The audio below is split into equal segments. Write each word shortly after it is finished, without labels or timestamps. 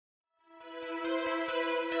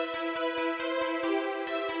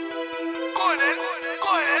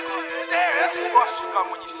Bust your gun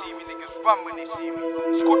when you see me, niggas run when they see me.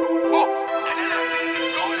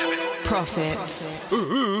 Profits.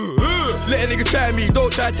 Let a nigga try me,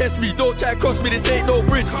 don't try test me, don't try cross me, this ain't no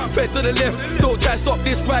bridge. Feds to the left, don't try stop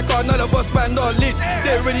this right, cause none of us man not lit.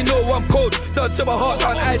 They already know I'm cold, done to my heart's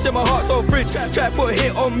on ice and my heart's on fridge. Try put a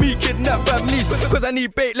hit on me, kidnap families, cause I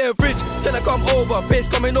need bait leverage. Till I come over, face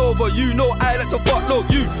coming over, you know I like to fuck low.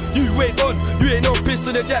 You ain't on, you ain't no piss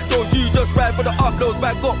to the Jack Jones, you just ride for the uploads,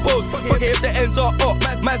 man got pose. Fuck it if the ends are up,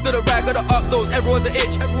 man's got the rag of the uploads, everyone's an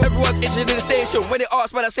itch, everyone's itching in the station. When they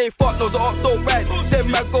ask man I say fuck those, the ups don't ride,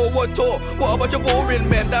 them man go one tour. What a bunch of boring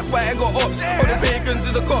men, that's why I ain't got ops. All the pagans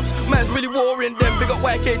is the cops, man's really warring them. Big up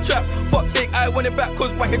YK Trap, fuck's sake I want it back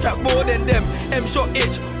cause YK Trap's more than them. M-shot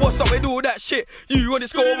itch, what's up with all that shit? You only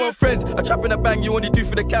score on friends, I trap in a bang, you only do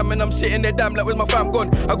for the cam. And I'm sitting there damn like where's my fam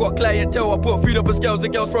gone? I got clientele, I put food up as girls, the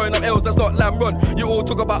girls throwing up L's, that's not lamb run. You all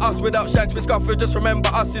talk about us without shanks with scuffle, just remember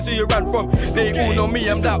us is who you ran from. They all know me,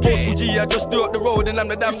 I'm that old school G, I just do up the road and I'm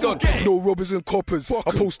the damn done. No robbers and coppers,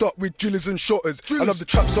 I post up with drillers and shotters. I love the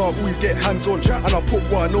trap so I always get hands on, and I put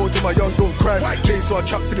one on till my young don't cry. Case so I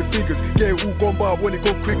trap for the figures, get it all gone by, I want it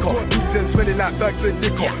go quicker. Beats and smelling like bags and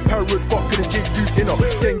liquor. Parrots fucking the jigs do inner.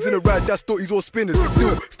 Skangs in a ride, that's thoughties all spinners.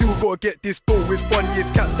 Still gotta get this dough. It's funny,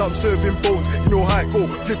 it's cats that I'm serving bones. You know how it go,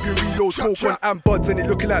 flipping reload, smoke on and buds and it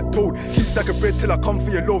looking like toad. Keep stack of bread till I come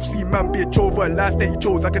for your love. See man be a chover and life that he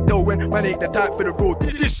chose. I can tell when man ain't the type for the road.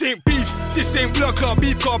 This ain't beef, this ain't blood club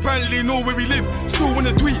beef car. Apparently know where we live. Still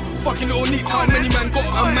wanna tweet, fucking little neats. How many man got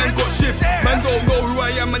and man got shift? Man don't know who I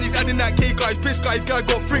am, man he's adding that K guys, piss guys, guy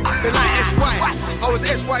got frick. They like SY. I was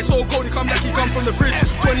SY so cold, he come like he come from the fridge.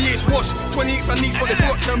 28's wash, 28's I need, but they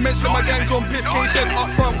forgot to mention my gang's on piss. KZ up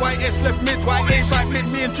front, YS left mid, YA right mid,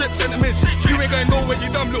 me and Drip sentiment. You ain't gonna know where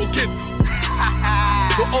you dumb little kid.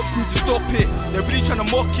 The ops need to stop it, they're really trying to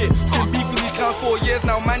mock it. Been beefing these clowns for years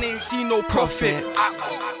now, man ain't seen no profit.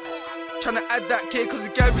 Trying to add that K cause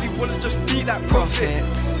the guy really wanna just beat that profit.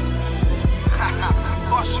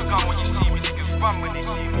 Bust your gun when you see me, niggas run when they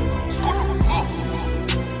see me.